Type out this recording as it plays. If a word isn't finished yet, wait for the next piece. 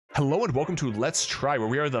Hello and welcome to Let's Try, where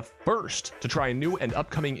we are the first to try new and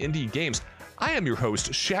upcoming indie games. I am your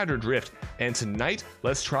host, Shattered Drift, and tonight,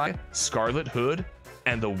 let's try Scarlet Hood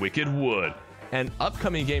and the Wicked Wood, an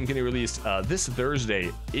upcoming game getting released this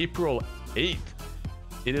Thursday, April 8th.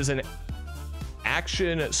 It is an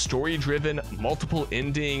action, story-driven, multiple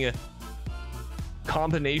ending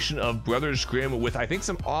combination of Brothers Grimm with, I think,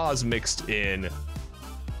 some Oz mixed in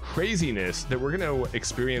craziness that we're going to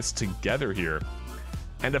experience together here.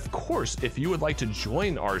 And of course, if you would like to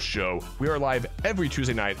join our show, we are live every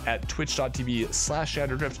Tuesday night at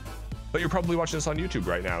twitch.tv/ShatterDrift, but you're probably watching this on YouTube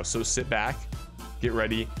right now, so sit back, get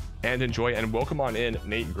ready, and enjoy, and welcome on in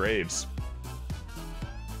Nate Graves.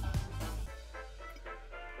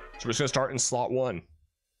 So we're just gonna start in slot 1.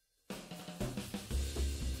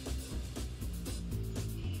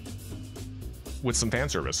 With some fan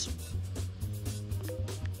service.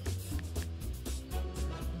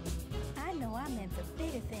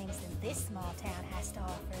 Things than this small town has to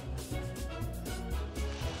offer.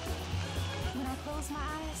 When I close my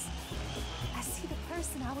eyes, I see the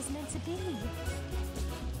person I was meant to be.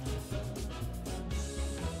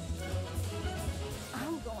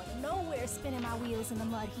 I'm going nowhere spinning my wheels in the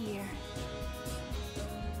mud here.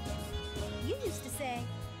 You used to say,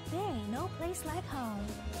 there ain't no place like home.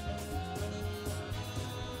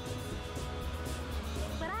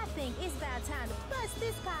 But I think it's about time to bust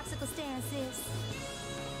this popsicle stand, sis.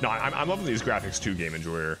 No, I'm loving these graphics too, Game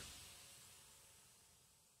Enjoyer.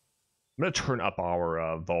 I'm gonna turn up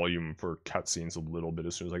our volume for cutscenes a little bit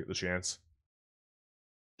as soon as I get the chance.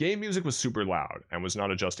 Game music was super loud and was not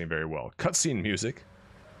adjusting very well. Cutscene music,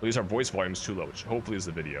 at least our voice volume is too low, which hopefully is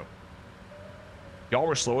the video. Y'all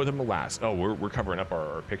were slower than molasses. Oh, we're covering up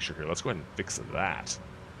our picture here. Let's go ahead and fix that.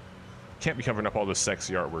 Can't be covering up all this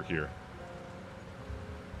sexy artwork here.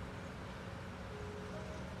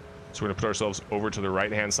 So we're going to put ourselves over to the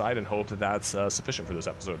right-hand side and hope that that's sufficient for this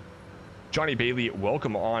episode. Johnny Bailey,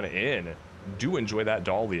 welcome on in. Do enjoy that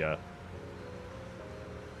Dahlia.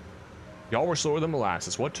 Y'all were slower than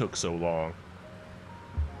molasses. What took so long?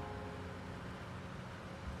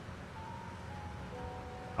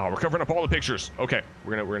 Oh, we're covering up all the pictures. Okay,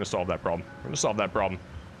 we're gonna solve that problem. We're gonna solve that problem.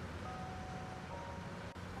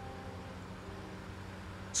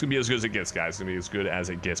 It's gonna be as good as it gets, guys. It's gonna be as good as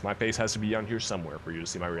it gets. My face has to be on here somewhere for you to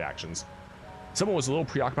see my reactions. Someone was a little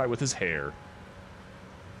preoccupied with his hair.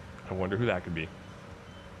 I wonder who that could be.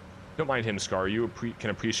 Don't mind him, Scar. You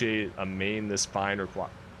can appreciate a mane this fine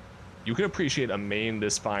requires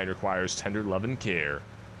tender love and care.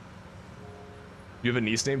 You have a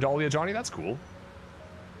niece named Dahlia, Johnny? That's cool.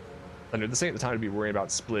 I know this ain't the time to be worrying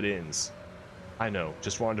about split ends. I know.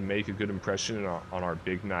 Just wanted to make a good impression on our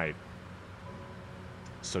big night.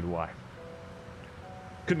 So do I.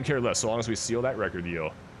 Couldn't care less so long as we seal that record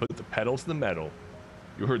deal. Put the pedal to the metal.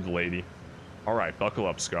 You heard the lady. Alright, buckle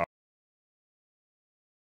up, Scott.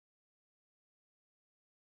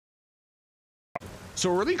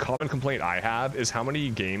 So a really common complaint I have is how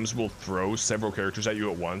many games will throw several characters at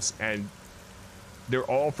you at once, and they're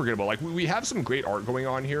all forgettable. Like, we have some great art going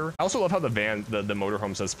on here. I also love how the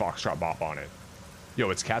motorhome says Foxtrot Bop on it.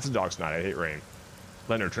 Yo, it's cats and dogs tonight. I hate rain.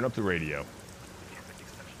 Leonard, turn up the radio.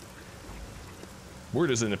 Word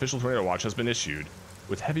is an official tornado watch has been issued.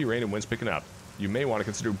 With heavy rain and winds picking up, you may want to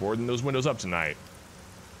consider boarding those windows up tonight.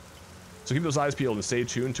 So keep those eyes peeled and stay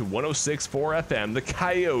tuned to 106.4 FM, The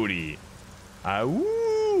Coyote.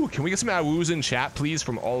 Awoo! Can we get some awoos in chat, please,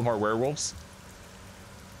 from all of our werewolves?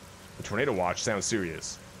 The tornado watch sounds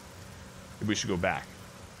serious. Maybe we should go back.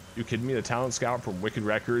 You kidding me? The talent scout from Wicked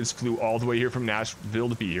Records flew all the way here from Nashville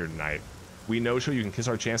to be here tonight. We know show you can kiss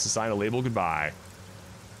our chance to sign a label goodbye.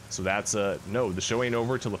 So that's, no, the show ain't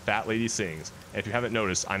over till the fat lady sings. And if you haven't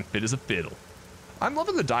noticed, I'm fit as a fiddle. I'm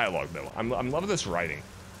loving the dialogue, though. I'm loving this writing.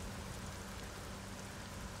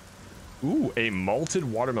 Ooh, a malted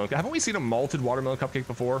watermelon. Haven't we seen a malted watermelon cupcake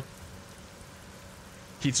before?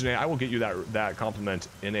 Kitsune, I will get you that compliment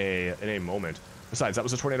in a moment. Besides, that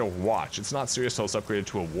was a tornado watch. It's not serious till it's upgraded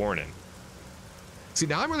to a warning. See,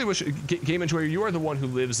 now I really wish, Game Enjoyer, you are the one who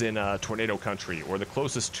lives in tornado country, or the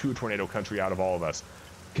closest to tornado country out of all of us.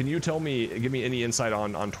 Can you give me any insight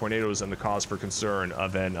on tornadoes and the cause for concern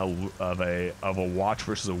of a watch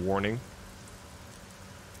versus a warning?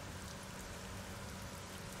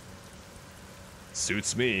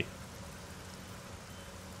 Suits me.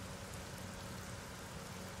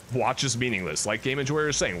 Watch is meaningless, like Game Enjoyer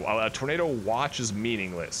is saying. A tornado watch is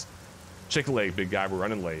meaningless. Check a leg, big guy. We're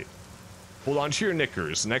running late. Hold on to your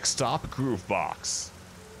knickers. Next stop, Groove Box.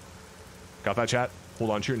 Got that, chat?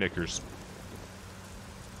 Hold on to your knickers.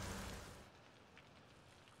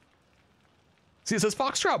 See, it says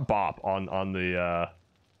Foxtrot Bop on the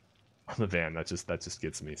on the van. That just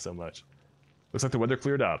gets me so much. Looks like the weather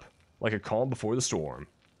cleared up, like a calm before the storm.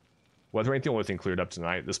 Weather ain't the only thing cleared up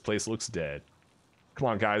tonight. This place looks dead. Come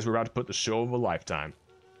on, guys, we're about to put the show of a lifetime.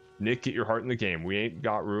 Nick, get your heart in the game. We ain't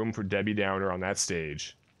got room for Debbie Downer on that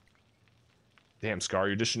stage. Damn, Scar,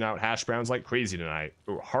 you're dishing out hash browns like crazy tonight.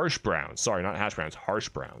 Or harsh browns. Sorry, not hash browns, harsh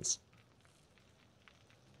browns.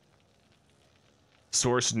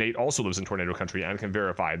 Source, Nate also lives in Tornado Country and can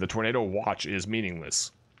verify the Tornado Watch is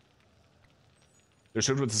meaningless. They're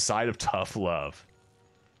served with a side of tough love.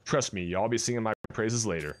 Trust me, y'all be singing my praises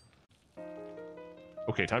later.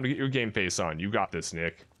 Okay, time to get your game face on. You got this,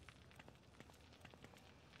 Nick.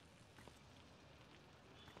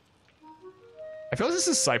 I feel like this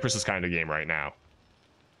is Cypress's kind of game right now.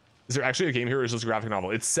 Is there actually a game here or is this a graphic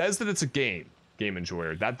novel? It says that it's a game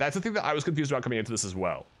enjoyer. That's the thing that I was confused about coming into this as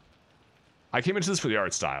well. I came into this for the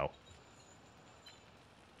art style.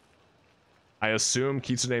 I assume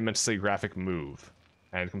Kitsune meant to say graphic move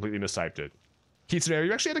and completely mistyped it. Kitsune, are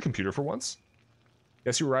you actually at a computer for once?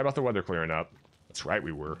 Guess you were right about the weather clearing up. That's right,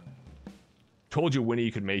 we were. Told you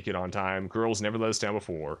Winnie could make it on time. Girls never let us down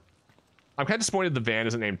before. I'm kind of disappointed the van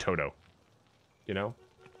isn't named Toto. You know?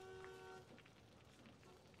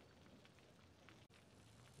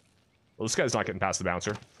 Well, this guy's not getting past the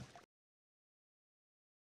bouncer.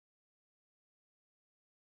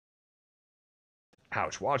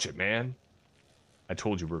 Ouch, watch it, man. I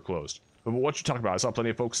told you we were closed. But what you talking about? I saw plenty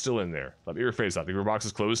of folks still in there. Let me rephrase that. The gear box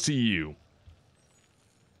is closed to you.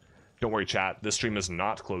 Don't worry, chat. This stream is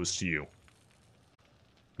not closed to you.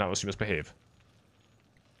 Not unless you misbehave.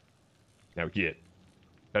 Now get.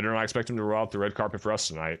 Better than I expect him to roll out the red carpet for us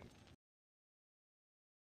tonight.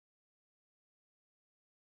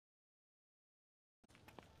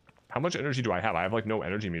 How much energy do I have? I have like no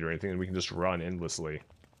energy meter or anything, and we can just run endlessly.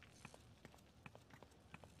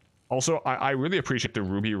 Also, I really appreciate the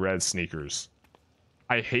ruby red sneakers.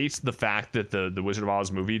 I hate the fact that the Wizard of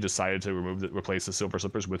Oz movie decided to replace the silver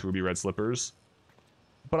slippers with ruby red slippers.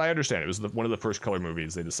 But I understand. It was one of the first color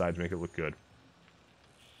movies. They decided to make it look good.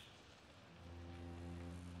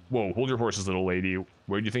 Whoa, hold your horses, little lady.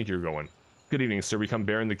 Where do you think you're going? Good evening, sir. We come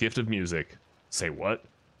bearing the gift of music. Say what?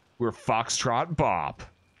 We're Foxtrot Bop.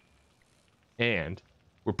 And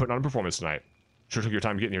we're putting on a performance tonight. Sure took your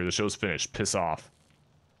time getting here. The show's finished. Piss off.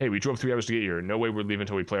 Hey, we drove 3 hours to get here. No way we're leaving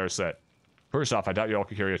until we play our set. First off, I doubt y'all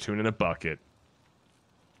could carry a tune in a bucket.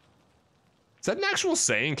 Is that an actual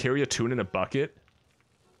saying? Carry a tune in a bucket?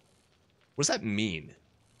 What does that mean?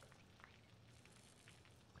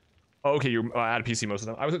 Oh, okay, you're at a PC most of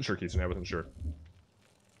the time. I wasn't sure, Keith. I wasn't sure. Of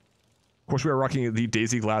course, we are rocking the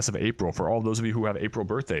Daisy Glass of April. For all of those of you who have April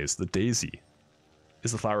birthdays, the daisy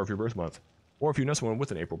is the flower of your birth month. Or if you know someone with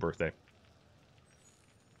an April birthday.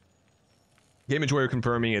 Game Enjoyer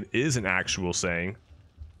confirming it is an actual saying.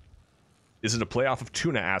 Is it a playoff of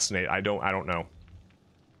tuna, asked Nate? I don't know.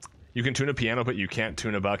 You can tune a piano, but you can't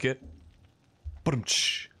tune a bucket.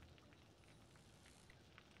 Ba-dum-tsh.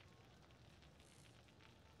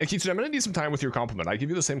 And Keith, I'm going to need some time with your compliment. I give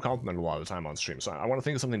you the same compliment a lot of the time on stream, so I want to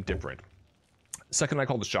think of something different. Second, I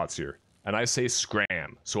call the shots here, and I say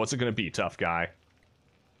scram. So what's it going to be, tough guy?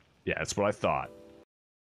 Yeah, that's what I thought.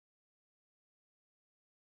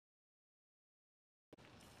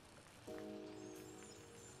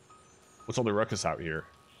 What's all the ruckus out here?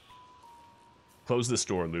 Close this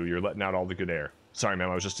door, Lou. You're letting out all the good air. Sorry, ma'am.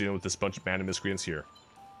 I was just dealing with this bunch of bandit miscreants here.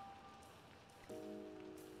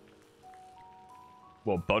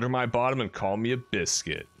 Well, butter my bottom and call me a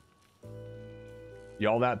biscuit.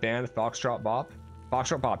 Y'all that band, Foxtrot Bop?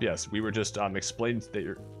 Foxtrot Bop, yes. We were just explaining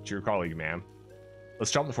to your colleague, ma'am.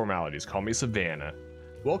 Let's drop the formalities. Call me Savannah.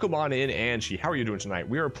 Welcome on in, Angie. How are you doing tonight?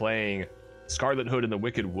 We are playing Scarlet Hood and the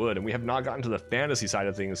Wicked Wood, and we have not gotten to the fantasy side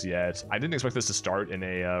of things yet. I didn't expect this to start in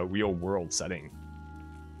a real world setting.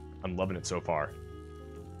 I'm loving it so far.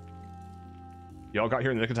 Y'all got here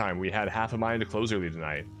in the nick of time. We had half a mind to close early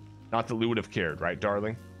tonight. Not that Lou would have cared, right,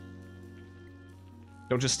 darling?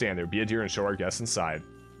 Don't just stand there. Be a dear and show our guests inside.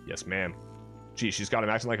 Yes, ma'am. Gee, she's got him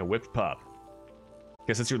acting like a whipped pup.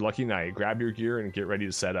 Guess it's your lucky night. Grab your gear and get ready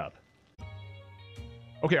to set up.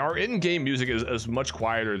 Okay, our in-game music is much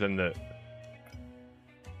quieter than the...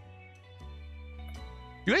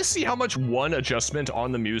 You guys see how much one adjustment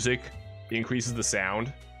on the music increases the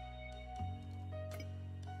sound?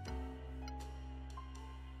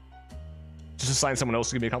 Just assign someone else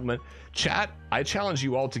to give me a compliment. Chat, I challenge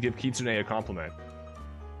you all to give Kitsune a compliment.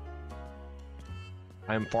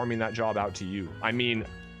 I am farming that job out to you. I mean,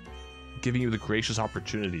 giving you the gracious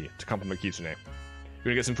opportunity to compliment Kitsune. You're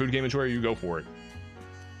gonna get some food, Game Enjoyer? You go for it.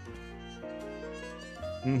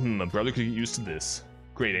 My brother could get used to this.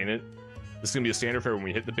 Great, ain't it? This is gonna be a standard fare when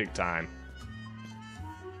we hit the big time.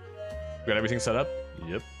 Got everything set up?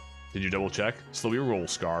 Yep. Did you double check? Slow your roll,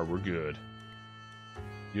 Scar. We're good.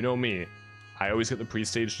 You know me. I always get the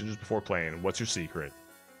pre-stage stages before playing. What's your secret?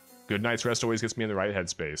 Good night's rest always gets me in the right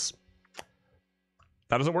headspace.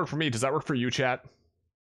 That doesn't work for me. Does that work for you, chat?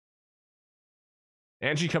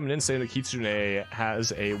 Angie coming in saying that Kitsune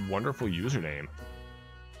has a wonderful username.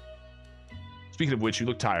 Speaking of which, you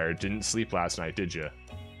look tired. Didn't sleep last night, did you?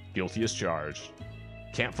 Guilty as charged.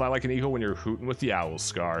 Can't fly like an eagle when you're hooting with the owls,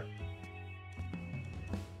 Scar.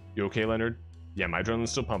 You okay, Leonard? Yeah, my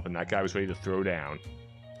adrenaline's still pumping. That guy was ready to throw down.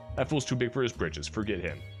 That fool's too big for his britches. Forget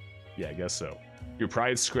him. Yeah, I guess so. Your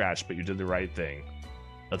pride's scratched, but you did the right thing.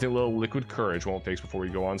 Nothing a little liquid courage won't fix before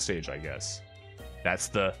you go on stage, I guess. That's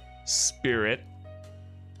the spirit.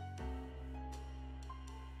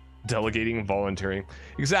 Delegating and volunteering.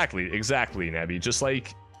 Exactly, Nebby. Just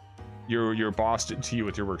like your boss did to you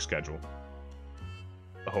with your work schedule.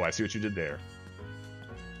 Oh, I see what you did there.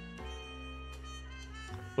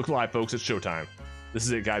 Look alive, folks. It's showtime. This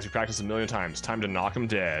is it, guys. We practiced a million times. Time to knock him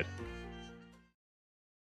dead.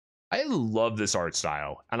 I love this art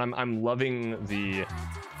style, and I'm loving the...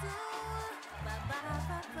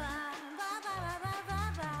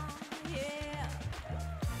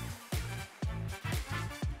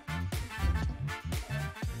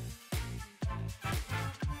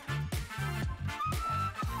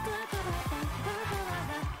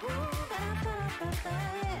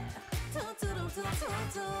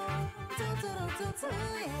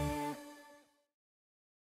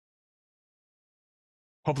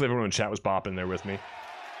 Hopefully everyone in chat was bopping there with me.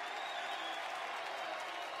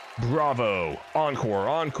 Bravo! Encore,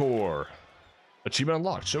 encore! Achievement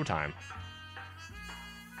unlocked, showtime.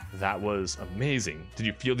 That was amazing. Did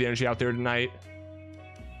you feel the energy out there tonight?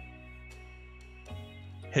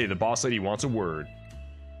 Hey, the boss lady wants a word.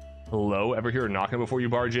 Hello? Ever hear her knocking before you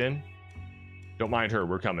barge in? Don't mind her,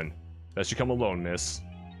 we're coming. Best you come alone, miss.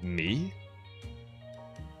 Me?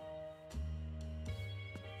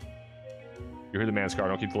 You heard the man, Scar.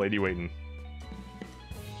 Don't keep the lady waiting.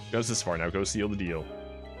 Goes this far now. Go seal the deal.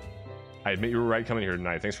 I admit you were right coming here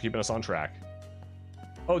tonight. Thanks for keeping us on track.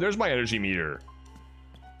 Oh, there's my energy meter.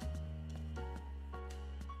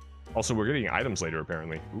 Also, we're getting items later,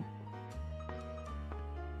 apparently. Oop.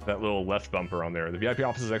 That little left bumper on there. The VIP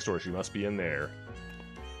office is next door. She must be in there.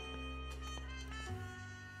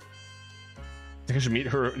 I think I should meet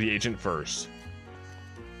her, the agent, first.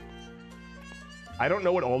 I don't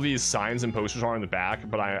know what all these signs and posters are in the back,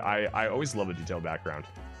 but I always love a detailed background.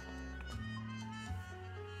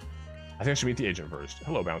 I think I should meet the agent first.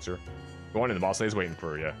 Hello, bouncer. Go on in, the boss lady's waiting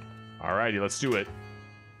for you. Alrighty, let's do it.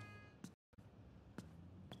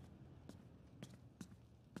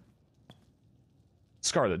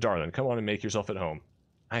 Scarlet, darling, come on and make yourself at home.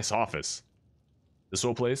 Nice office. This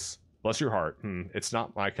old place? Bless your heart. It's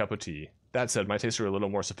not my cup of tea. That said, my tastes are a little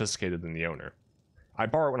more sophisticated than the owner. I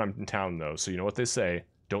borrow it when I'm in town, though, so you know what they say.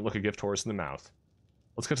 Don't look a gift horse in the mouth.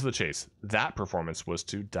 Let's get to the chase. That performance was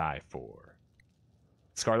to die for.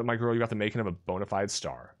 Scarlet, my girl, you got the making of a bona fide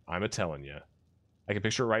star. I'm a-telling you. I can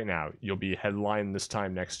picture it right now. You'll be headline this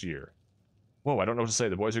time next year. Whoa, I don't know what to say.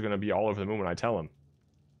 The boys are going to be all over the moon when I tell them.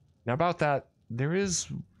 Now about that, there is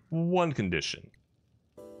one condition.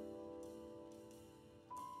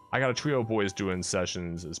 I got a trio of boys doing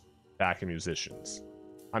sessions as backing musicians.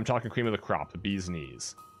 I'm talking cream of the crop, the bee's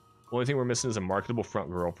knees. The only thing we're missing is a marketable front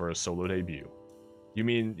girl for a solo debut. You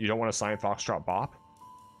mean you don't want to sign Foxtrot Bop?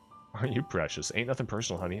 Aren't you precious? Ain't nothing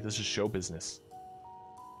personal, honey. This is show business.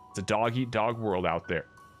 It's a dog-eat-dog world out there.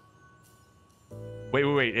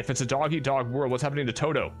 Wait. If it's a dog-eat-dog world, what's happening to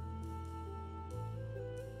Toto?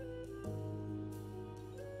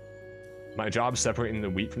 My job's separating the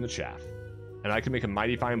wheat from the chaff. And I can make a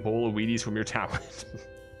mighty fine bowl of Wheaties from your talent.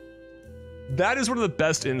 That is one of the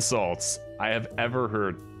best insults I have ever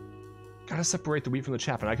heard. Gotta separate the wheat from the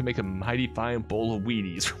chaff, and I can make a mighty fine bowl of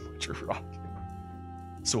Wheaties from what you're rocking.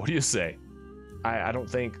 So what do you say? I don't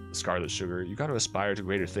think, Scarlet Sugar, you gotta aspire to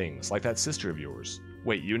greater things, like that sister of yours.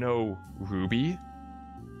 Wait, you know Ruby?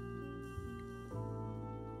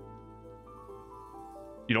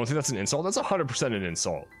 You don't think that's an insult? That's 100% an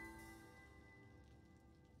insult.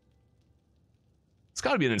 It's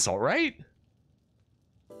gotta be an insult, right?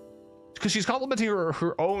 Because she's complimenting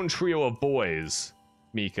her own trio of boys,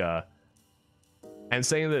 Mika, and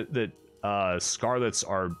saying that Scarlets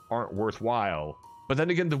aren't worthwhile. But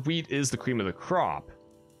then again, the wheat is the cream of the crop.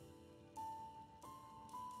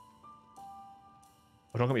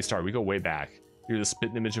 Oh, don't get me started. We go way back. You're the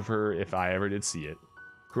spitting image of her if I ever did see it.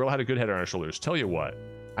 Girl had a good head on her shoulders. Tell you what,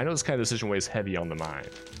 I know this kind of decision weighs heavy on the mind.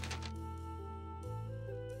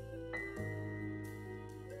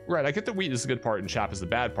 Right, I get that wheat is the good part and chap is the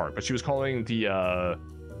bad part, but she was calling the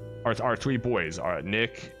our three boys,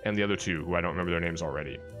 Nick and the other two, who I don't remember their names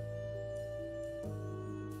already.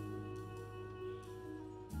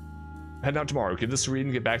 Heading out tomorrow. Give this a read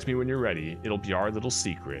and get back to me when you're ready. It'll be our little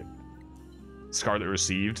secret. Scarlet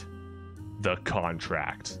received the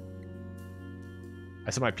contract.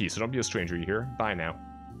 I said my piece, so don't be a stranger, you hear? Bye now.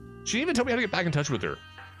 She didn't even tell me how to get back in touch with her.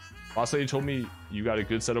 Boss lady told me you got a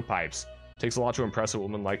good set of pipes. Takes a lot to impress a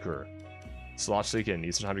woman like her. It's a lot to take in.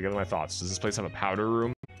 Need some time to gather my thoughts. Does this place have a powder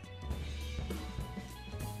room?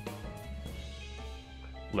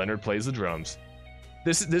 Leonard plays the drums.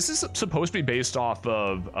 This is supposed to be based off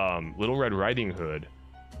of Little Red Riding Hood,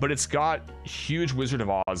 but it's got huge Wizard of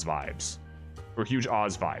Oz vibes. Or huge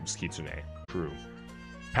Oz vibes, Kitsune. True.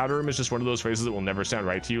 Powder room is just one of those phrases that will never sound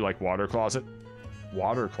right to you, like water closet.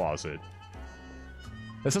 Water closet.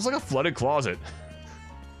 That sounds like a flooded closet.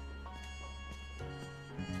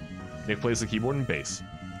 Nick plays the keyboard and bass.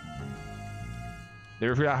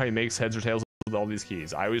 Never figure out how he makes heads or tails with all these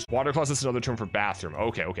keys. I always... Water closet's another term for bathroom.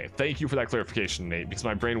 Okay, okay. Thank you for that clarification, Nate, because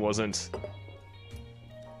my brain wasn't...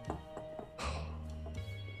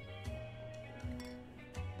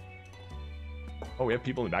 Oh, we have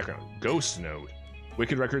people in the background. Ghost Note.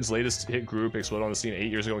 Wicked Records' latest hit group exploded on the scene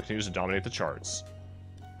 8 years ago and continues to dominate the charts.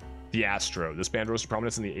 The Astro. This band rose to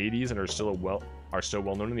prominence in the 80s and are still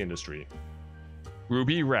well known in the industry.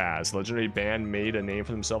 Ruby Raz, legendary band, made a name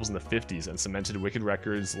for themselves in the 50s and cemented Wicked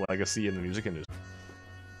Records' legacy in the music industry.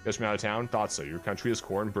 You guys from out of town? Thought so. Your country is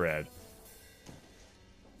cornbread.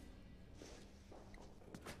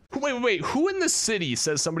 Wait. Who in the city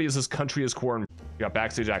says somebody is his country is corn? You got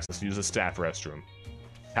backstage access to use the staff restroom.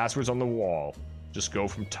 Passwords on the wall. Just go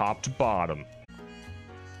from top to bottom.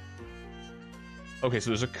 Okay,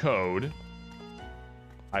 so there's a code.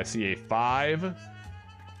 I see a 5,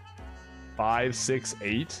 5, 6,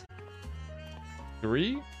 8,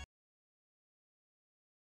 3.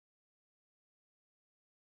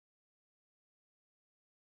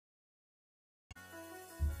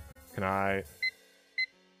 Can I?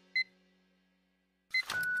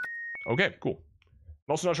 Okay, cool.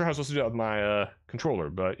 I'm also not sure how I'm supposed to do that with my controller,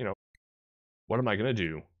 but you know, what am I gonna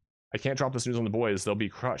do? I can't drop this news on the boys; they'll be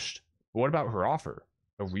crushed. But what about her offer?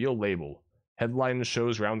 A real label, headline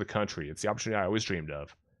shows around the country. It's the opportunity I always dreamed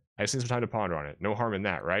of. I just need some time to ponder on it. No harm in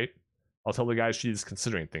that, right? I'll tell the guys she's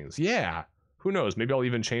considering things. Yeah, who knows? Maybe I'll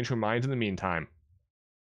even change her mind in the meantime.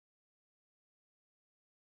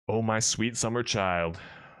 Oh, my sweet summer child.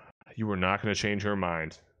 You were not going to change her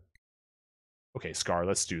mind. Okay, Scar,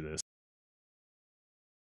 let's do this.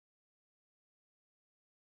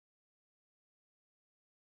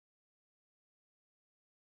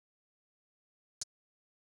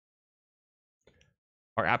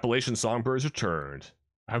 Our Appalachian songbirds returned.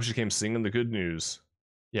 I hope she came singing the good news.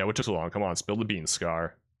 Yeah, what took so long? Come on, spill the beans,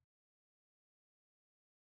 Scar.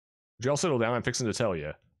 Would you all settle down? I'm fixing to tell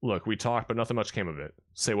you. Look, we talked, but nothing much came of it.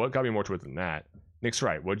 Say what? Got me more to it than that. Nick's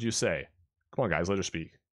right. What'd you say? Come on, guys, let her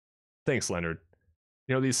speak. Thanks, Leonard.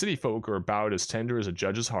 You know, these city folk are about as tender as a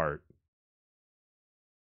judge's heart.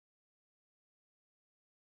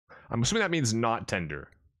 I'm assuming that means not tender.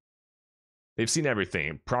 They've seen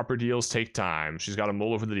everything. Proper deals take time. She's got a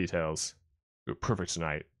mull over the details. We were perfect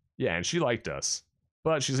tonight. Yeah, and she liked us.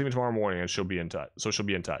 But she's leaving tomorrow morning and she'll be in touch. So she'll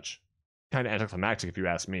be in touch. Kind of anticlimactic if you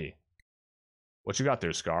ask me. What you got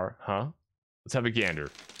there, Scar? Huh? Let's have a gander.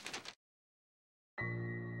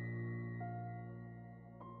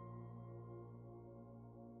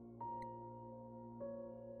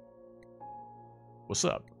 What's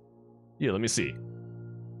up? Yeah, let me see.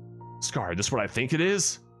 Scar, this what I think it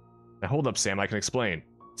is? Now hold up, Sam, I can explain.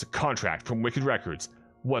 It's a contract from Wicked Records.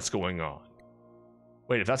 What's going on?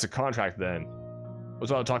 Wait, if that's a contract, then I was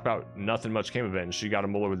about to talk about nothing much came of it, and she got a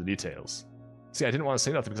mull over the details. See, I didn't want to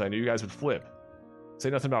say nothing because I knew you guys would flip. Say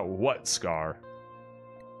nothing about what, Scar?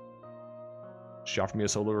 She offered me a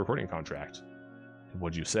solo recording contract. And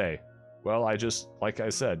what'd you say? Well, like I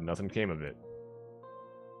said, nothing came of it.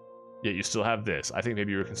 Yet you still have this. I think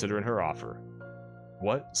maybe you were considering her offer.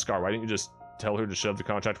 What? Scar, why didn't you just tell her to shove the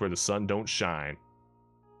contract where the sun don't shine?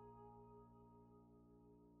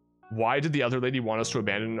 Why did the other lady want us to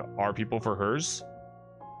abandon our people for hers?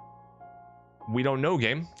 We don't know,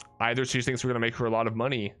 game. Either she thinks we're going to make her a lot of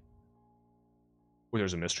money, or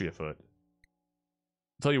there's a mystery afoot.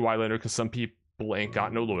 I'll tell you why, Leonard, because some people ain't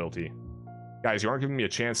got no loyalty. Guys, you aren't giving me a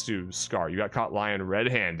chance to, Scar. You got caught lying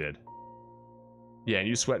red-handed. Yeah, and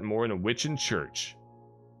you sweat more than a witch in church.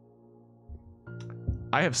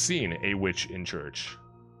 I have seen a witch in church.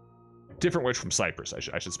 Different witch from Cyprus,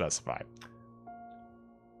 I should specify.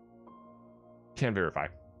 Can verify.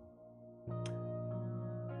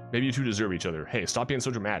 Maybe you two deserve each other. Hey, stop being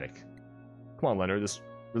so dramatic. Come on, Leonard. This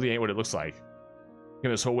really ain't what it looks like.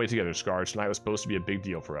 Came this whole way together, Scar. Tonight was supposed to be a big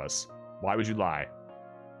deal for us. Why would you lie?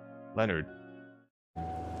 Leonard.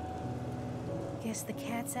 Guess the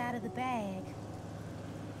cat's out of the bag.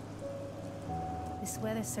 This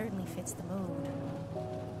weather certainly fits the mood.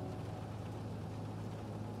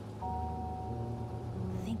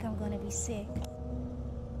 I think I'm gonna be sick.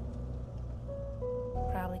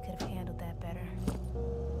 Probably could have handled that better.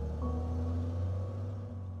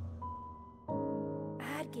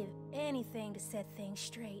 I'd give anything to set things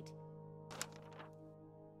straight.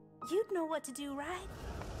 You'd know what to do, right?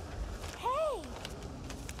 Hey!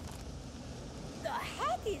 The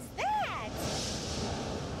heck is that?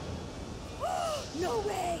 No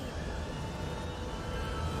way!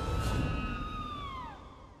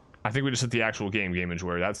 I think we just hit the actual game, Game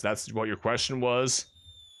Enjoyer. That's what your question was.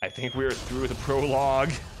 I think we are through the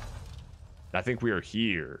prologue. I think we are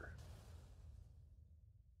here.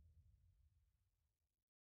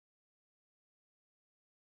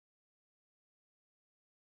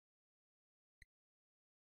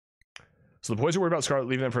 So the boys are worried about Scarlet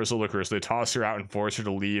leaving them for a solo career, so they toss her out and force her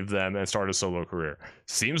to leave them and start a solo career.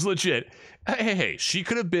 Seems legit. Hey, she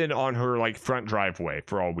could have been on her, like, front driveway,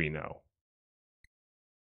 for all we know.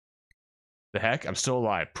 The heck? I'm still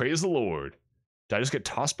alive. Praise the Lord. Did I just get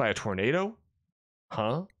tossed by a tornado?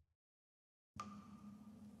 Huh?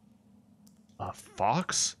 A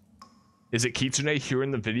fox? Is it Kitsune here in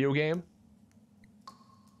the video game?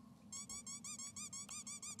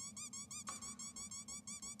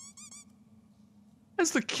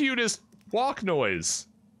 That's the cutest walk noise.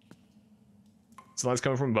 So that's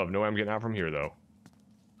coming from above. No way I'm getting out from here, though.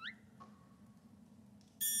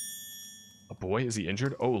 A boy? Is he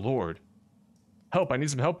injured? Oh, Lord. Help, I need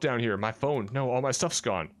some help down here. My phone. No, all my stuff's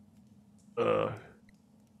gone. Hey,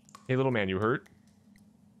 little man, you hurt?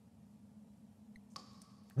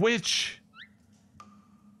 Witch!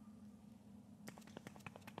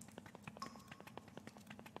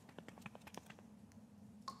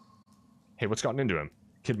 Hey, what's gotten into him?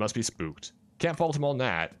 Kid must be spooked. Can't fault him on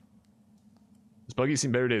that. This buggy's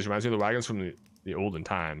seen better days. Reminds me of the wagons from the olden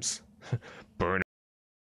times. Burn.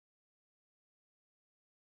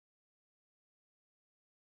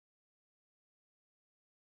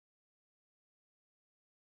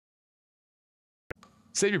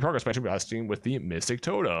 Save your progress by blasting with the Mystic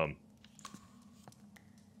Totem.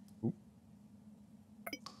 Oop.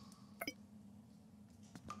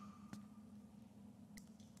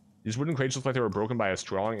 These wooden crates look like they were broken by a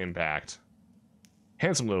strong impact.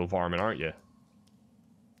 Handsome little varmint, aren't you?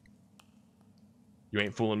 You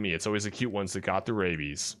ain't fooling me. It's always the cute ones that got the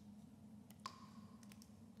rabies.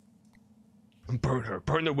 Burn her.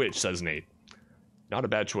 Burn the witch, says Nate. Not a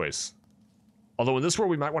bad choice. Although in this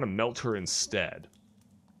world, we might want to melt her instead.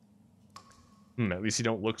 At least you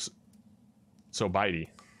don't look so bitey.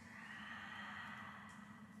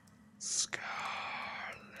 Scarlet.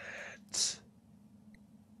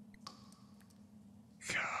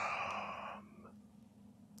 Come.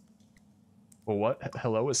 Well, what?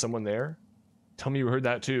 Hello? Is someone there? Tell me you heard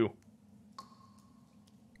that too.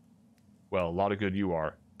 Well, a lot of good you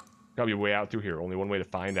are. Gotta be a way out through here. Only one way to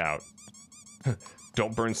find out.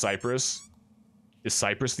 Don't burn Cypress. Is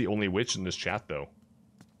Cypress the only witch in this chat, though?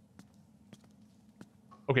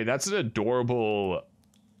 Okay, that's an adorable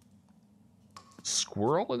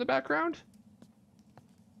squirrel in the background.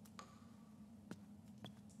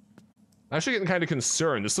 I'm actually getting kind of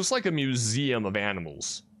concerned. This looks like a museum of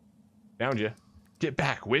animals. Found you. Get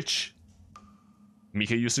back, witch.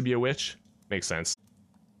 Mika used to be a witch. Makes sense.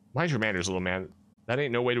 Mind your manners, little man. That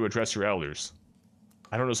ain't no way to address your elders.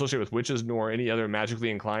 I don't associate with witches nor any other magically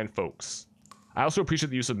inclined folks. I also appreciate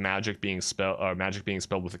the use of magic being spelled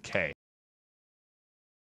with a K.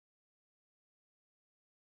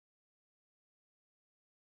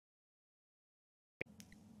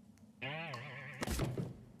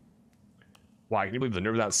 Why, can you believe the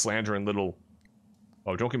nerve of that slandering little...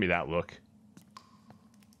 Oh, don't give me that look.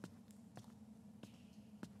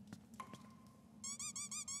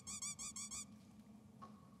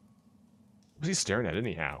 What's he staring at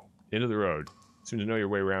anyhow? End of the road. Seem to know your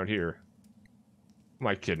way around here. Who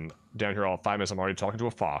am I kidding? Down here all 5 minutes, I'm already talking to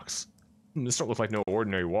a fox. This don't look like no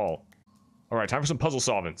ordinary wall. Alright, time for some puzzle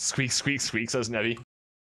solving. Squeak, squeak, squeak, says Nevi.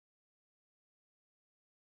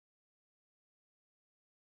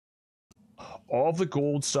 All of the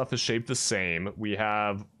gold stuff is shaped the same. We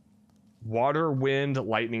have water, wind,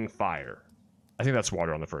 lightning, fire. I think that's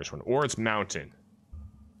water on the first one. Or it's mountain.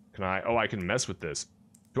 Can I... Oh, I can mess with this.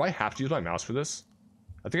 Do I have to use my mouse for this?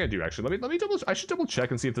 I think I do, actually. Let me double... I should double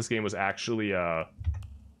check and see if this game was actually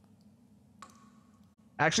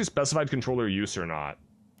actually specified controller use or not.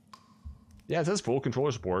 Yeah, it says full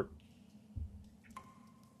controller support.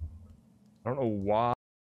 I don't know why.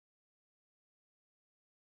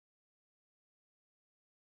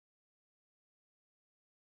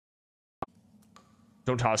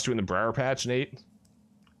 Don't toss two in the Briar Patch, Nate.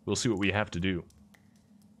 We'll see what we have to do.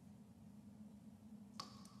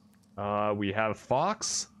 We have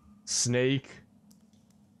Fox, Snake,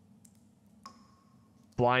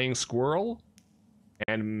 Flying Squirrel,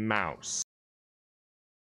 and Mouse.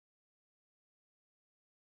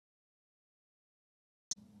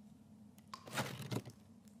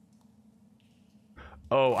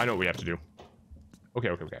 Oh, I know what we have to do. Okay.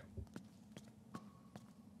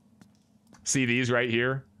 See these right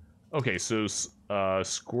here? Okay, so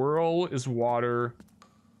Squirrel is water,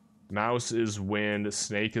 Mouse is wind,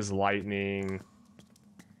 Snake is lightning,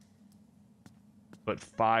 but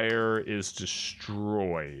fire is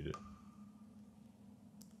destroyed.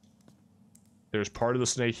 There's part of the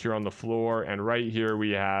snake here on the floor, and right here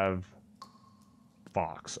we have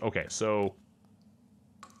Fox. Okay, so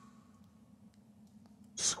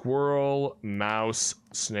Squirrel, Mouse,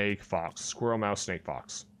 Snake, Fox. Squirrel, Mouse, Snake,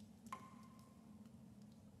 Fox.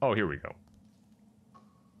 Oh, here we go.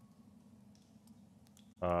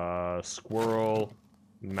 Squirrel,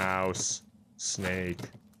 Mouse, Snake,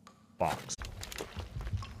 Fox.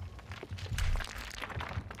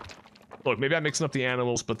 Look, maybe I'm mixing up the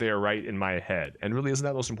animals, but they are right in my head. And really, isn't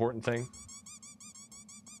that the most important thing?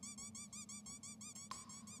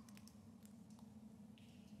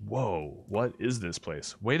 Whoa, what is this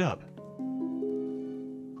place? Wait up.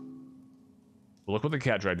 Look what the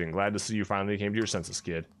cat dragged in. Glad to see you finally came to your senses,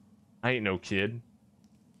 kid. I ain't no kid.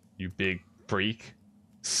 You big freak.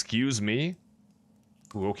 Excuse me?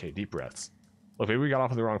 Ooh, okay, deep breaths. Look, maybe we got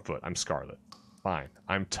off on the wrong foot. I'm Scarlet. Fine.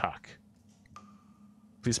 I'm Tuck.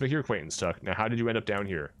 Please make your acquaintance, Tuck. Now, how did you end up down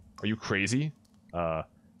here? Are you crazy? You're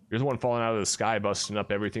the one falling out of the sky, busting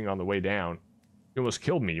up everything on the way down. You almost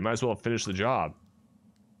killed me. You might as well have finished the job.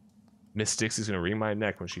 Miss Dixie's gonna wring my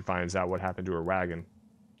neck when she finds out what happened to her wagon.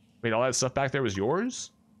 Wait, all that stuff back there was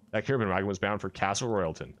yours? That caravan wagon was bound for Castle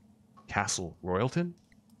Royalton. Castle Royalton?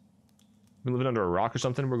 Been living under a rock or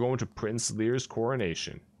something? We're going to Prince Lear's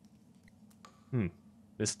coronation.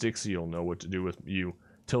 Miss Dixie'll know what to do with you.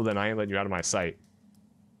 Till then, I ain't letting you out of my sight.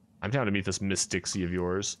 I'm down to meet this Miss Dixie of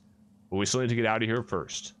yours, but we still need to get out of here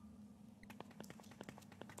first.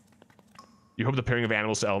 You hope the pairing of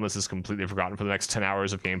animals to elements is completely forgotten for the next 10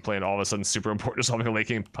 hours of gameplay and all of a sudden super important to solving a lake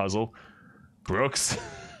game puzzle. Brooks.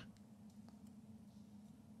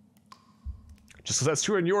 Just because that's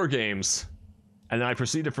true in your games. And then I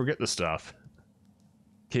proceed to forget the stuff.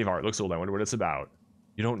 Cave art looks old. I wonder what it's about.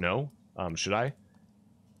 You don't know? Should I?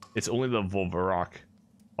 It's only the Volvarok,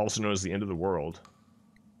 also known as the end of the world.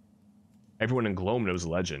 Everyone in Gloam knows the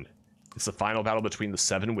legend. It's the final battle between the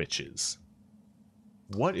 7 witches.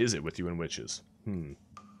 What is it with you and witches? Where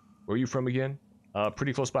are you from again?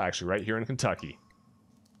 Pretty close by, actually, right here in Kentucky.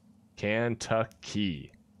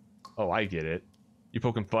 Kentucky. Oh, I get it. You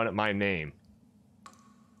poking fun at my name.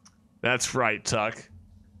 That's right, Tuck.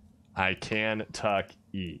 I can Tuck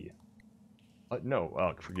E.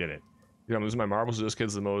 No, forget it. Dude, I'm losing my marbles. This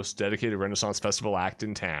kid's the most dedicated Renaissance Festival act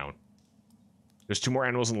in town. There's 2 more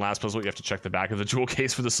animals in the last puzzle. You have to check the back of the jewel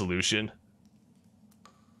case for the solution.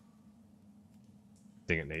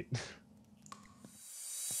 Dang it, Nate.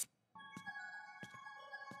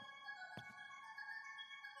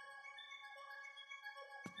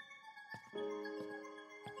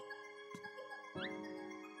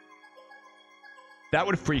 That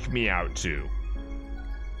would freak me out, too.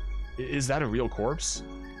 Is that a real corpse?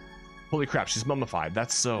 Holy crap, she's mummified.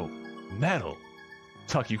 That's so metal.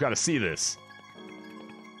 Tuck, you gotta see this.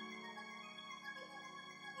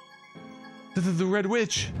 The Red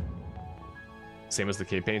Witch! Same as the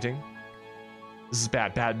cave painting? This is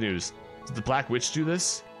bad news. Did the Black Witch do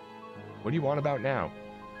this? What do you want about now?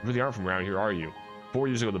 You really aren't from around here, are you? 4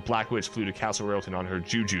 years ago, the Black Witch flew to Castle Royalton on her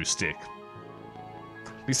juju stick.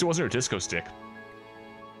 At least it wasn't her disco stick.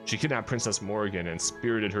 She kidnapped Princess Morrigan and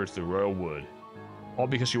spirited her to the Royal Wood. All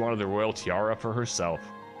because she wanted the royal tiara for herself.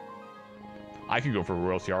 I could go for a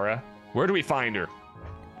royal tiara. Where do we find her?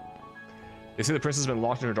 They say the princess has been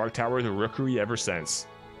locked in her dark tower, the Rookery, ever since.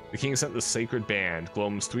 The king sent the Sacred Band,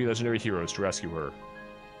 Gloam's 3 legendary heroes, to rescue her.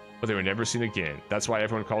 But they were never seen again. That's why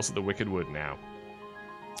everyone calls it the Wicked Wood now.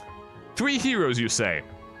 3 heroes, you say?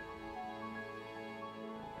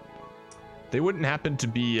 They wouldn't happen to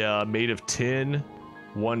be made of tin.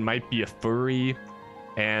 One might be a furry,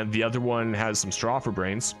 and the other one has some straw for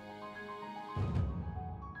brains.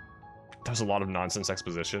 That was a lot of nonsense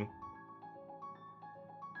exposition.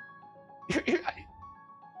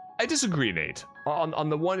 I disagree, Nate. On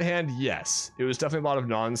the one hand, yes, it was definitely a lot of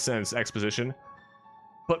nonsense exposition,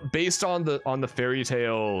 but based on the fairy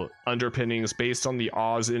tale underpinnings, based on the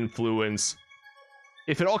Oz influence,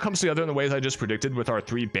 if it all comes together in the ways I just predicted, with our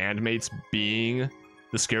three bandmates being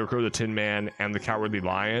the Scarecrow, the Tin Man, and the Cowardly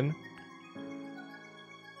Lion,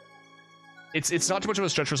 it's not too much of a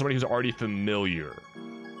stretch for somebody who's already familiar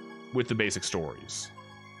with the basic stories.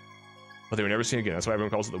 But they were never seen again. That's why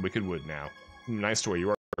everyone calls it the Wicked Wood now. Nice story.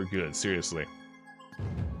 You are good. Seriously.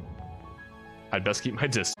 I'd best keep my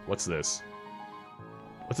distance. What's this?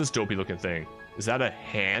 What's this dopey looking thing? Is that a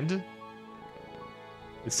hand?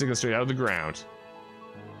 It's sticking straight out of the ground.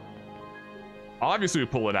 Obviously we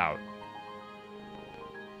pull it out.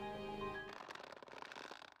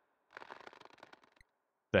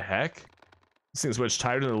 The heck? This thing's much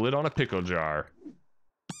tighter than the lid on a pickle jar.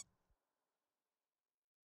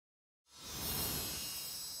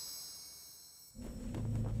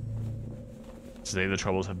 Today the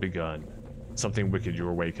troubles have begun. Something wicked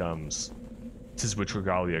your way comes. 'Tis which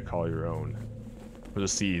regalia call your own. For the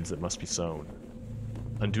seeds that must be sown.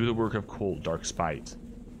 Undo the work of cold, dark spite.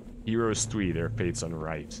 Heroes three their fates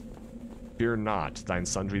unright. Fear not, thine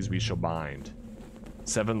sundries we shall bind.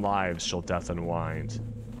 7 lives shall death unwind.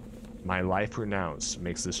 My life renounced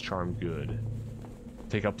makes this charm good.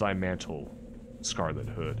 Take up thy mantle, Scarlet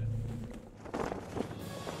Hood.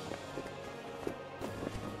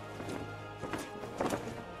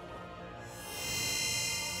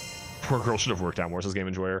 Poor girl should have worked out more, says Game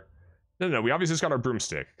Enjoyer. No, we obviously just got our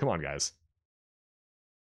broomstick. Come on, guys.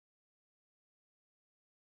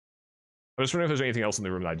 I'm just wondering if there's anything else in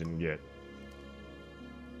the room that I didn't get.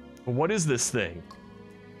 But what is this thing?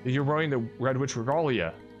 You're wearing the Red Witch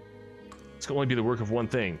Regalia. This can only be the work of one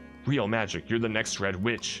thing. Real magic. You're the next Red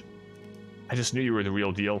Witch. I just knew you were the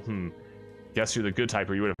real deal. Guess you're the good type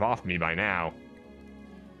or you would have offed me by now.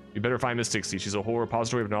 You better find Miss Dixie. She's a whole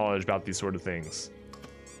repository of knowledge about these sort of things.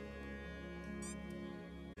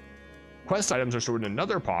 Quest items are stored in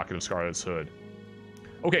another pocket of Scarlet's hood.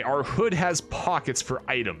 Okay, our hood has pockets for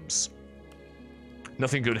items.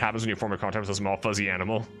 Nothing good happens when you form a contact with a small fuzzy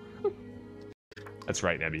animal. That's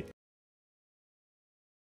right, Nebby.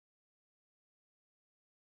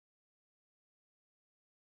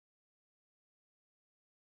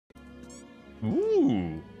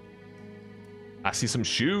 Ooh. I see some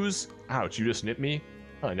shoes. Ouch, you just nipped me?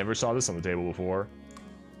 Oh, I never saw this on the table before. Do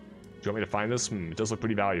you want me to find this? It does look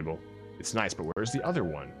pretty valuable. It's nice, but where's the other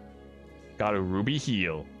one? Got a ruby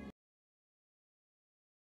heel.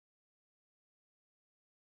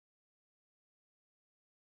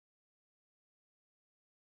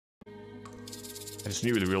 I just knew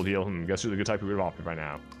you were the real deal. Guess you're the good type who would have offered by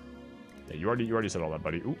now. Yeah, you already said all that,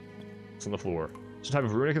 buddy. Ooh, it's on the floor. Some type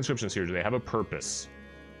of runic inscriptions here. Do they have a purpose?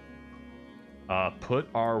 Put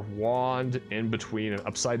our wand in between an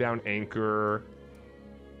upside down anchor,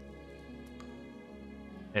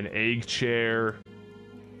 an egg chair,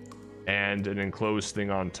 and an enclosed thing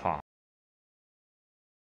on top.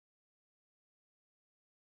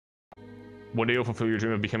 One day you'll fulfill your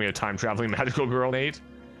dream of becoming a time-traveling magical girl, Nate.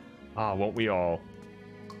 Ah, won't we all?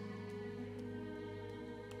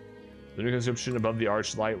 The new inscription above the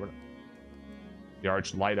arch light when the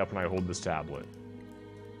arch light up when I hold this tablet.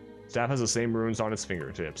 Staff has the same runes on its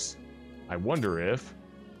fingertips. I wonder if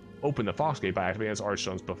open the fox gate by activating its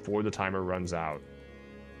archstones before the timer runs out.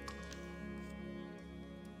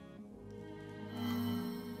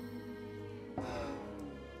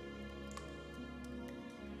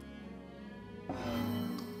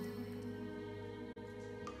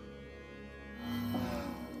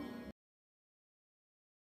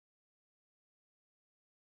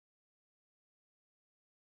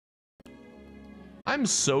 I'm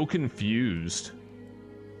so confused.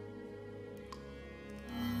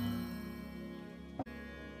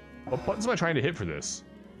 What buttons am I trying to hit for this?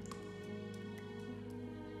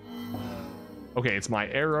 Okay, it's my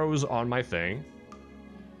arrows on my thing.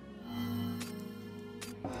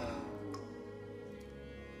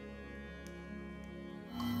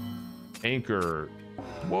 Anchor.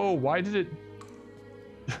 Whoa, why did it...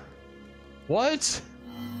 What?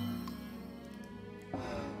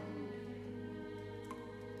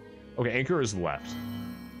 Okay, anchor is left.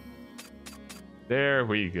 There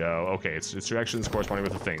we go. Okay, it's directions corresponding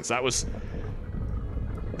with the things. That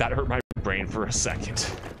hurt my brain for a second.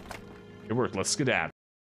 It worked. Let's skedaddle.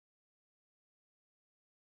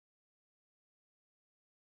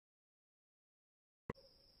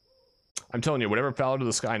 I'm telling you, whatever fell out of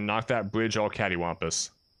the sky knocked that bridge all cattywampus.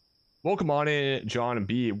 Welcome on in, John and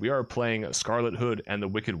B. We are playing Scarlet Hood and the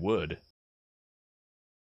Wicked Wood.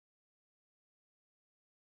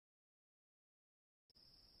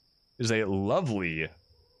 is a lovely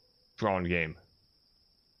drawn game.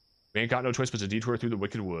 We ain't got no choice but to detour through the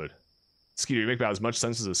Wicked Wood. Skeeter, you make about as much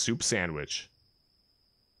sense as a soup sandwich.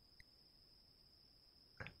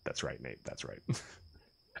 That's right, Nate. That's right.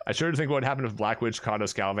 I sure to think what would happen if Black Witch caught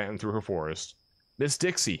us gallivanting through her forest. Miss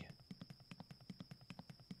Dixie.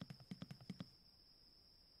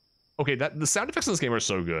 Okay, the sound effects in this game are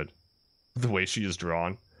so good. The way she is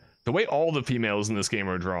drawn. The way all the females in this game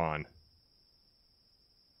are drawn.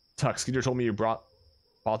 Tuck, Skeeter told me you bought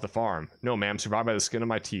the farm. No, ma'am, survived by the skin of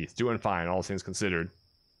my teeth. Doing fine, all things considered.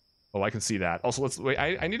 Oh, I can see that. Also, let's wait.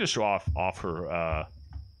 I need to show off her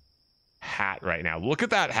hat right now. Look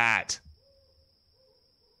at that hat.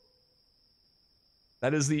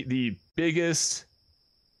 That is the biggest,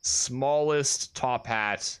 smallest top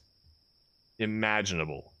hat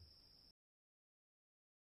imaginable.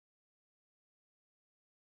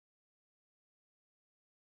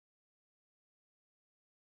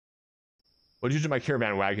 What did you do to my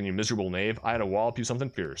caravan wagon, you miserable knave? I had to wallop you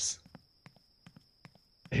something fierce.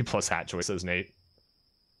 A+ hat choice, says Nate.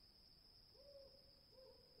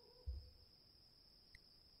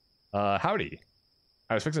 Howdy.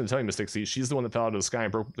 I was fixing to tell you, Miss Dixie, she's the one that fell out of the sky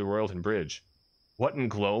and broke the Royalton Bridge. What in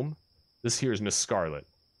Gloam? This here is Miss Scarlet.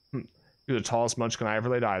 You're the tallest munchkin I ever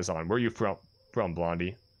laid eyes on. Where are you from,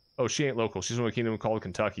 Blondie? Oh, she ain't local. She's from a kingdom called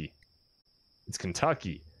Kentucky. It's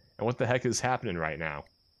Kentucky. And what the heck is happening right now?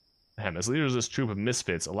 As leader of this troop of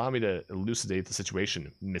misfits, allow me to elucidate the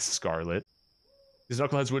situation, Miss Scarlet. These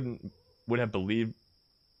knuckleheads would have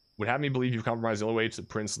me believe you've compromised the only way to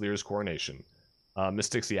Prince Lear's coronation. Miss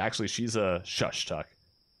Dixie, actually, she's a shush tuck.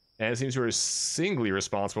 And it seems you are singly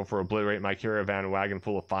responsible for obliterating my caravan wagon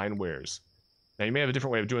full of fine wares. Now, you may have a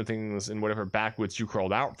different way of doing things in whatever backwoods you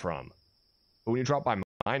crawled out from. But when you drop by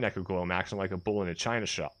my neck of Gloam acting like a bull in a china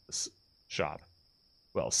shop,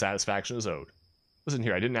 well, satisfaction is owed. Listen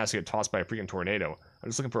here, I didn't ask to get tossed by a freaking tornado. I'm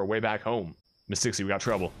just looking for a way back home. Miss Dixie, we got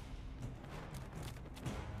trouble.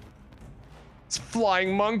 It's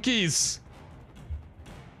flying monkeys!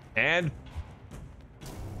 And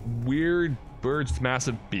weird birds with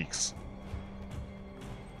massive beaks.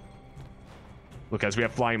 Look, guys, we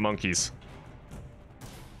have flying monkeys.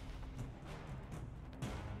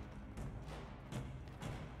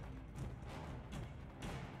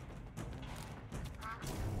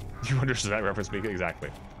 You understood that reference, Mika? Exactly.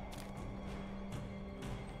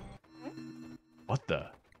 What the?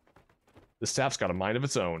 The staff's got a mind of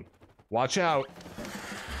its own. Watch out!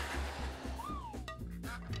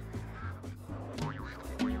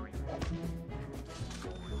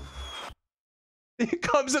 He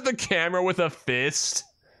comes at the camera with a fist.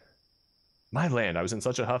 My land, I was in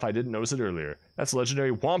such a huff I didn't notice it earlier. That's a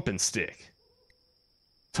legendary wampin stick.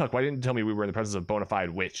 Tuck, why didn't you tell me we were in the presence of a bona fide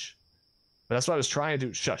witch? But that's what I was trying to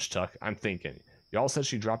do. Shush, Tuck. I'm thinking. Y'all said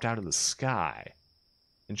she dropped out of the sky.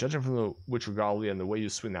 And judging from the witch regalia and the way you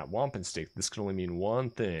swing that wampin stick, this can only mean one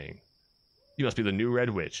thing. You must be the new Red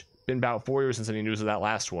Witch. Been about 4 years since any news of that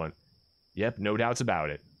last one. Yep, no doubts about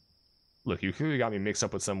it. Look, you clearly got me mixed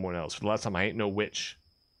up with someone else. For the last time, I ain't no witch.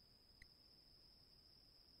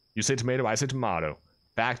 You say tomato, I say tomato.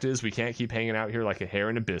 Fact is, we can't keep hanging out here like a hare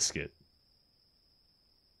in a biscuit.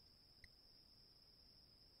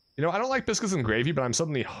 You know, I don't like biscuits and gravy, but I'm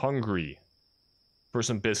suddenly hungry for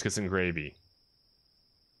some biscuits and gravy.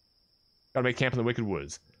 Gotta make camp in the Wicked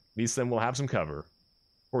Woods. At least then we'll have some cover.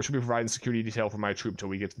 Or should be providing security detail for my troop till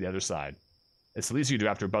we get to the other side. It's the least you do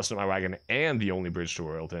after busting up my wagon and the only bridge to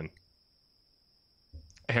Royalton.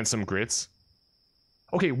 And some grits.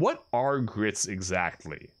 Okay, what are grits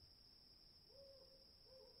exactly?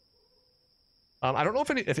 I don't know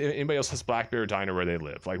if anybody else has Black Bear Diner where they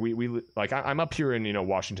live. Like I'm up here in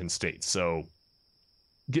Washington State, so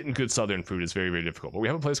getting good Southern food is very, very difficult. But we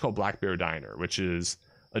have a place called Black Bear Diner, which is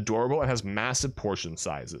adorable and has massive portion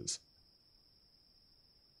sizes.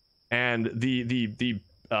 And the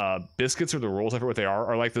biscuits or the rolls, I forget what they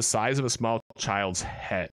are like the size of a small child's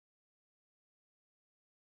head.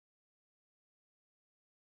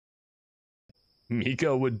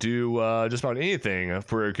 Mika would do just about anything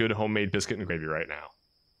for a good homemade biscuit and gravy right now.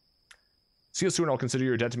 See you soon, I'll consider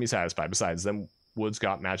your debt to me satisfied. Besides, them woods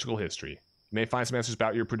got magical history. You may find some answers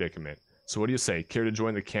about your predicament. So what do you say? Care to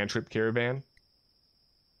join the cantrip caravan?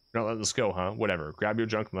 No, let's go, huh? Whatever. Grab your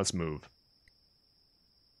junk and let's move.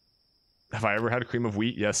 Have I ever had cream of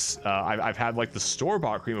wheat? Yes. I've had like the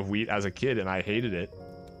store-bought cream of wheat as a kid and I hated it.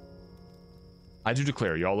 I do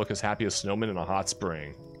declare, y'all look as happy as snowmen in a hot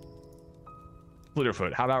spring.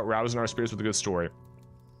 Flitterfoot, how about rousing our spirits with a good story?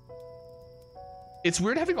 It's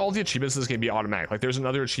weird having all the achievements in this game be automatic. Like, there's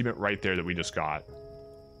another achievement right there that we just got.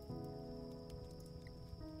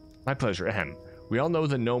 My pleasure. Ahem. We all know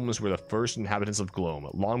the gnomes were the first inhabitants of Gloam,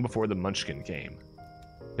 long before the Munchkin came.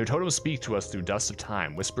 Their totems speak to us through dust of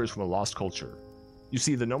time, whispers from a lost culture. You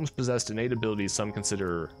see, the gnomes possessed innate abilities some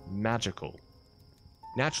consider magical.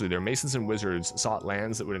 Naturally, their masons and wizards sought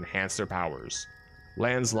lands that would enhance their powers.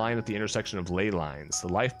 Lands lying at the intersection of ley lines, the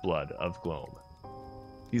lifeblood of Gloam.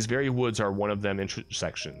 These very woods are one of them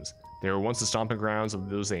intersections. They were once the stomping grounds of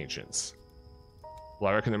those ancients.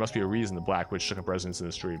 Well, I reckon there must be a reason the Black Witch took up residence in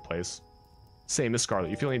this storied place. Say, Miss Scarlet,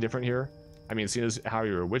 you feel any different here? I mean, seeing as how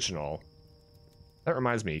you're a witch and all. That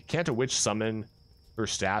reminds me, can't a witch summon her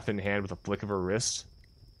staff in hand with a flick of her wrist?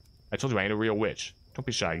 I told you I ain't a real witch. Don't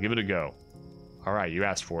be shy, give it a go. Alright, you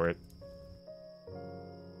asked for it.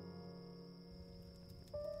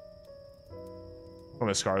 Oh,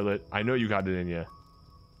 Miss Scarlet, I know you got it in you.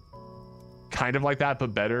 Kind of like that,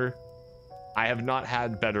 but better. I have not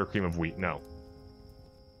had better cream of wheat, no.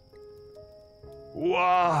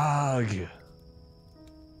 Wog!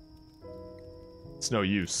 It's no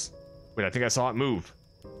use. Wait, I think I saw it move.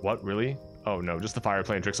 What, really? Oh no, just the fire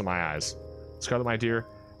playing tricks on my eyes. Scarlet, my dear,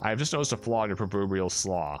 I have just noticed a flaw in your proverbial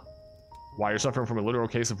slaw. Why, you're suffering from a literal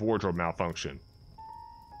case of wardrobe malfunction.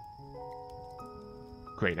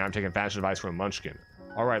 Great, now I'm taking fashion advice from a munchkin.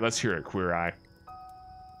 Alright, let's hear it, Queer Eye.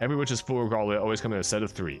 Every witch's full regalia always come in a set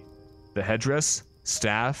of 3. The headdress,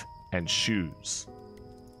 staff, and shoes.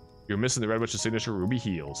 You're missing the Red Witch's signature ruby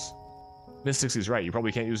heels. Miss Dixie's right, you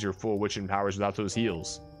probably can't use your full witching powers without those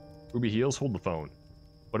heels. Ruby heels, hold the phone.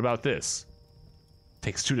 What about this?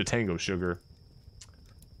 Takes 2 to tango, sugar.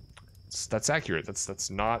 That's accurate, that's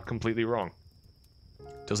not completely wrong.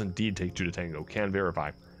 Does indeed take 2 to tango, can verify.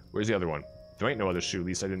 Where's the other one? There ain't no other shoe, at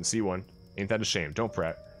least I didn't see one. Ain't that a shame, don't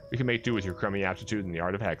fret. We can make do with your crummy aptitude in the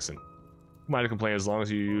art of hexing. Who might complain as long as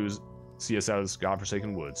you see us out as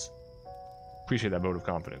godforsaken woods. Appreciate that vote of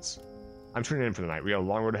confidence. I'm turning in for the night. We got a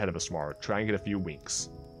long road ahead of us tomorrow. Try and get a few winks.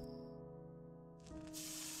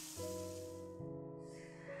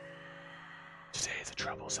 Today the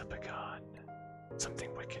troubles have begun.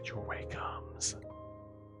 Something wicked your way comes.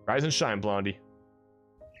 Rise and shine, Blondie.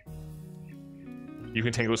 You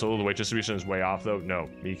can tango solo. The weight distribution is way off, though. No,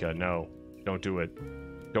 Mika, no. Don't do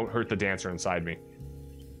it. Don't hurt the dancer inside me.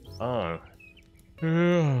 Huh?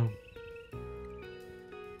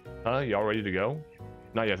 Y'all ready to go?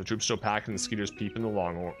 Not yet. The troops still packed and the skeeters peeping the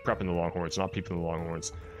longhorn. Prepping the longhorns, not peeping the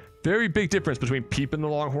longhorns. Very big difference between peeping the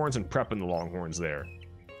longhorns and prepping the longhorns there.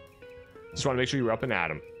 Just want to make sure you're up and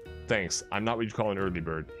at 'em. Thanks. I'm not what you'd call an early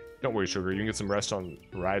bird. Don't worry, sugar. You can get some rest on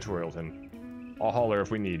the ride to Royalton. I'll holler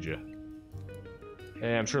if we need you.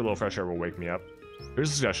 Hey, I'm sure a little fresh air will wake me up. Here's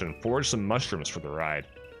a suggestion. Forage some mushrooms for the ride.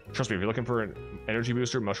 Trust me, if you're looking for an energy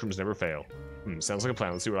booster, mushrooms never fail. Sounds like a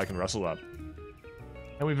plan. Let's see what I can rustle up.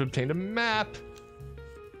 And we've obtained a map.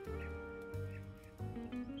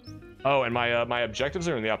 Oh, and my objectives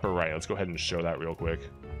are in the upper right. Let's go ahead and show that real quick.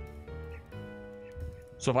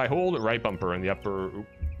 So if I hold right bumper in the upper...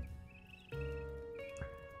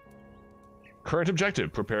 Current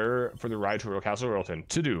objective, prepare for the ride to Castle Royalton.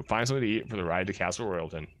 To do, find something to eat for the ride to Castle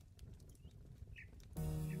Royalton.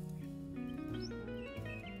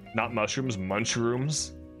 Not mushrooms,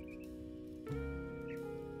 munchrooms.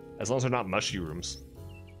 As long as they're not mushy rooms.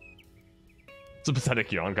 It's a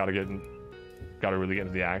pathetic yawn, gotta really get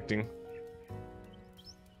into the acting.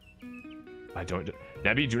 I don't...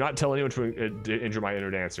 Nebby, do not tell anyone to injure my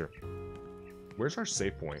inner dancer. Where's our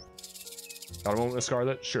save point? Got a moment, Miss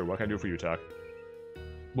Scarlet? Sure, what can I do for you, Tuck?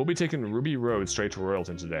 We'll be taking Ruby Road straight to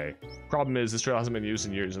Royalton today. Problem is, this trail hasn't been used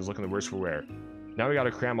in years and is looking the worse for wear. Now we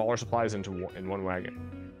gotta cram all our supplies in one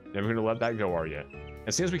wagon. Never gonna let that go, are you?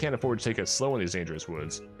 And since we can't afford to take it slow in these dangerous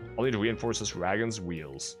woods, I'll need to reinforce this wagon's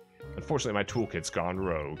wheels. Unfortunately, my toolkit's gone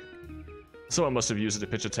rogue. Someone must have used it to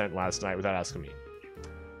pitch a tent last night without asking me.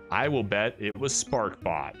 I will bet it was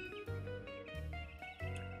Sparkbot.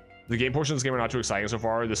 The game portion of this game are not too exciting so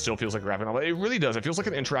far. This still feels like a graphic novel. It really does. It feels like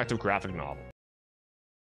an interactive graphic novel.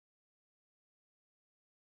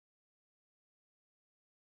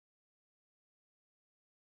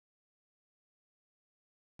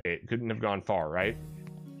 It couldn't have gone far, right?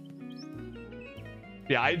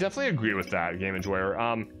 Yeah, I definitely agree with that, Game Enjoyer.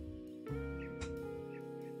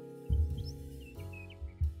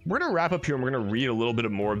 We're gonna wrap up here and we're gonna read a little bit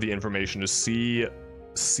more of the information to see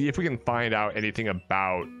if we can find out anything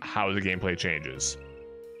about how the gameplay changes.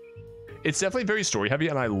 It's definitely very story heavy,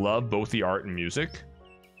 and I love both the art and music.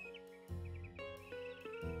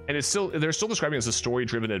 And they're still describing it as a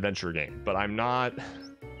story-driven adventure game, but I'm not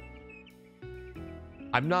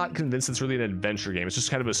convinced it's really an adventure game. It's just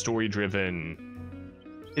kind of a story-driven...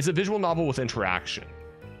 It's a visual novel with interaction.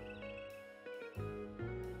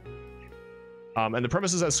 And the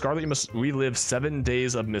premise is that Scarlet, you must relive 7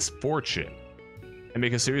 days of misfortune and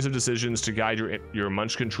make a series of decisions to guide your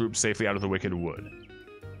Munchkin troop safely out of the Wicked Wood.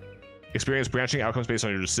 Experience branching outcomes based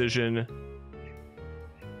on your decision.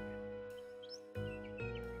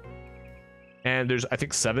 And there's, I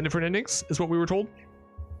think, 7 different endings is what we were told.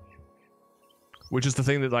 Which is the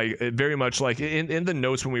thing that, like, it very much, like, in the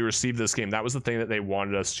notes when we received this game, that was the thing that they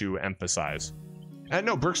wanted us to emphasize. And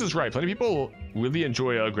no, Brooks is right. Plenty of people really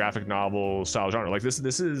enjoy a graphic novel style genre. Like,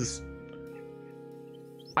 this is...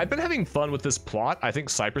 I've been having fun with this plot. I think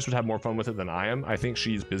Cypress would have more fun with it than I am. I think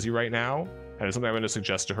she's busy right now, and it's something I'm going to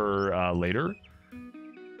suggest to her later.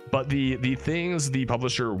 But the things the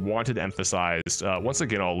publisher wanted emphasized, once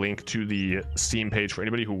again, I'll link to the Steam page for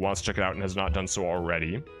anybody who wants to check it out and has not done so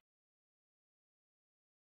already.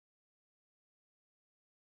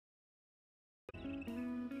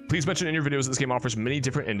 Please mention in your videos that this game offers many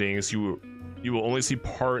different endings. You will only see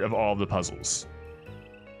part of all of the puzzles.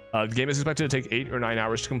 The game is expected to take 8 or 9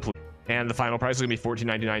 hours to complete, and the final price is going to be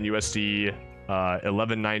 $14.99 USD,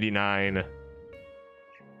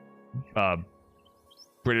 $11.99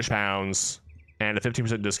 British pounds, and a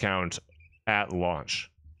 15% discount at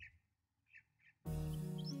launch.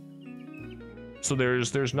 So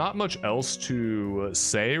there's not much else to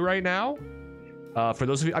say right now. For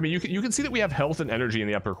those of you, I mean, you can see that we have health and energy in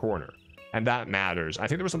the upper corner, and that matters. I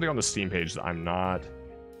think there was something on the Steam page that I'm not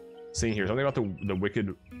seeing here. Something about the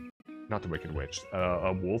wicked, not the Wicked Witch,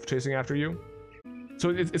 a wolf chasing after you. So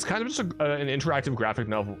it's kind of just an interactive graphic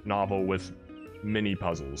novel with mini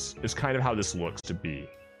puzzles. It's kind of how this looks to be.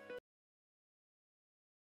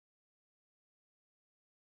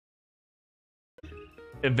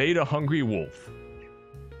 Evade a hungry wolf,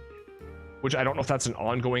 which I don't know if that's an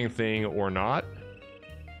ongoing thing or not.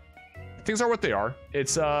 Things are what they are.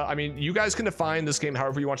 It's I mean, you guys can define this game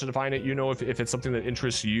however you want to define it. You know, if it's something that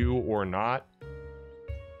interests you or not.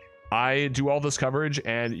 I do all this coverage,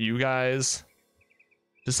 and you guys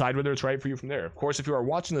decide whether it's right for you from there. Of course, if you are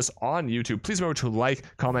watching this on YouTube, please remember to like,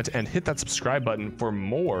 comment, and hit that subscribe button for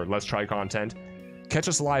more Let's Try content. Catch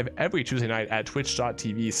us live every Tuesday night at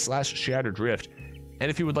twitch.tv/ShatteredDrift. And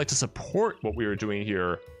if you would like to support what we are doing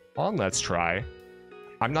here on Let's Try,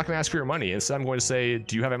 I'm not going to ask for your money. Instead, I'm going to say,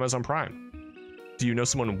 do you have Amazon Prime? Do you know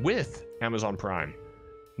someone with Amazon Prime?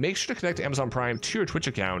 Make sure to connect Amazon Prime to your Twitch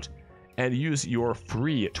account and use your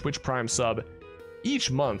free Twitch Prime sub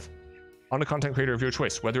each month on a content creator of your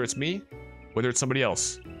choice, whether it's me, whether it's somebody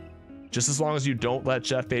else. Just as long as you don't let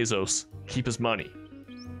Jeff Bezos keep his money.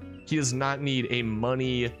 He does not need a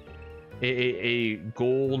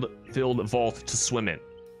gold-filled vault to swim in.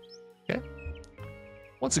 Okay?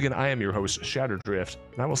 Once again, I am your host, Shattered Drift,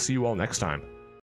 and I will see you all next time.